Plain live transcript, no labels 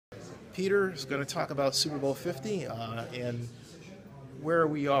Peter is going to talk about Super Bowl 50 and where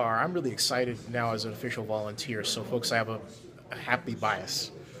we are. I'm really excited now as an official volunteer, so folks, I have a happy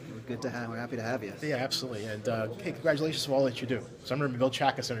bias. We're happy to have you. Yeah, absolutely. And hey, congratulations for all that you do. So I'm remember Bill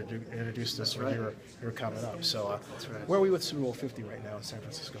Chakas introduced us when you were coming up. So That's right. Where are we with Super Bowl 50 right now in San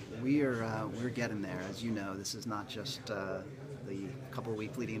Francisco? We're getting there. As you know, this is not just the couple of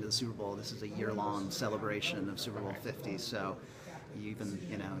weeks leading into the Super Bowl. This is a year-long celebration of Super Bowl 50. So you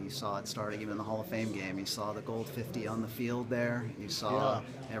saw it starting even in the Hall of Fame game. You saw the gold 50 on the field there. You saw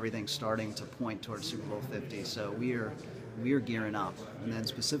everything starting to point towards Super Bowl 50. So we are gearing up, and then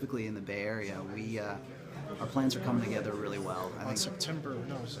specifically in the Bay Area, our plans are coming together really well. I think September,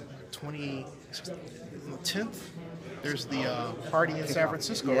 10th. There's the party in San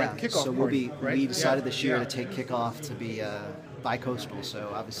Francisco, right? The kickoff so party, right? We decided this year to take kickoff to be bi-coastal.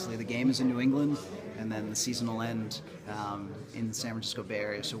 So obviously the game is in New England, and then the season will end in the San Francisco Bay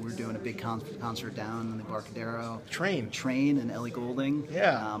Area. So we're doing a big concert down in the Embarcadero. Train and Ellie Goulding.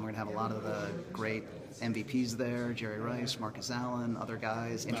 Yeah. We're going to have a lot of the great MVPs there, Jerry Rice, Marcus Allen, other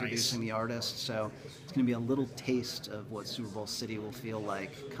guys introducing the artists. So it's going to be a little taste of what Super Bowl City will feel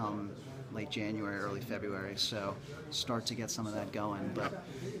like come late January, early February. So start to get some of that going, but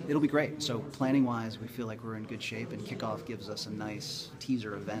it'll be great. So planning-wise, we feel like we're in good shape, and kickoff gives us a nice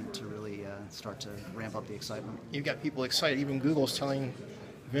teaser event to really start to ramp up the excitement. You've got people excited. Even Google's telling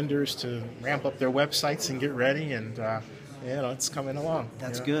vendors to ramp up their websites and get ready, and it's coming along.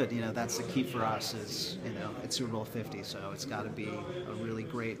 That's good. That's the key for us is, it's Super Bowl 50, so it's got to be a really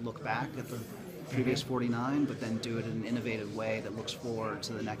great look back at the previous 49, but then do it in an innovative way that looks forward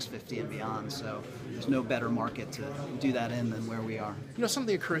to the next 50 and beyond. So there's no better market to do that in than where we are.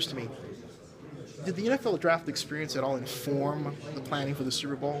 Something occurs to me. Did the NFL draft experience at all inform the planning for the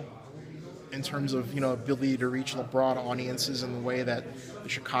Super Bowl in terms of, ability to reach broad audiences in the way that the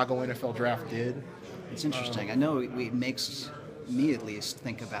Chicago NFL draft did? It's interesting. I know it makes me at least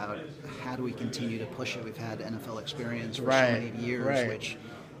think about how do we continue to push it. We've had NFL experience for so many years, which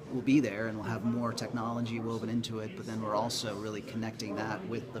will be there, and we'll have more technology woven into it, but then we're also really connecting that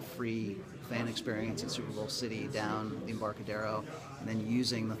with the free fan experience at Super Bowl City down the Embarcadero, and then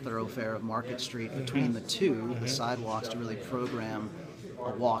using the thoroughfare of Market Street between the two, the sidewalks, to really program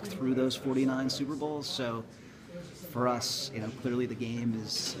a walk through those 49 Super Bowls. So for us, clearly the game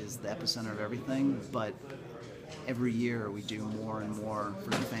is the epicenter of everything, but every year we do more and more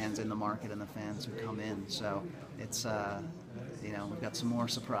for the fans in the market and the fans who come in. So it's we've got some more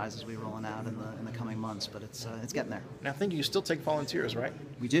surprises we're rolling out in the coming months, but it's getting there. Now, I think you still take volunteers, right?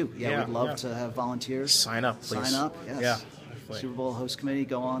 We do. Yeah, we'd love to have volunteers. Sign up, please. Sign up, yes. Yeah. Super Bowl host committee,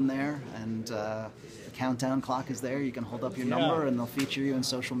 go on there, and the countdown clock is there. You can hold up your number, and they'll feature you in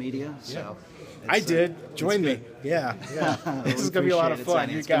social media. So I did. Join me. Yeah. This is going to be a lot of fun.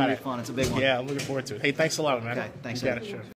 It's going to be fun. It's a big one. Yeah, I'm looking forward to it. Hey, thanks a lot, man. Okay, thanks. You got it. Sure.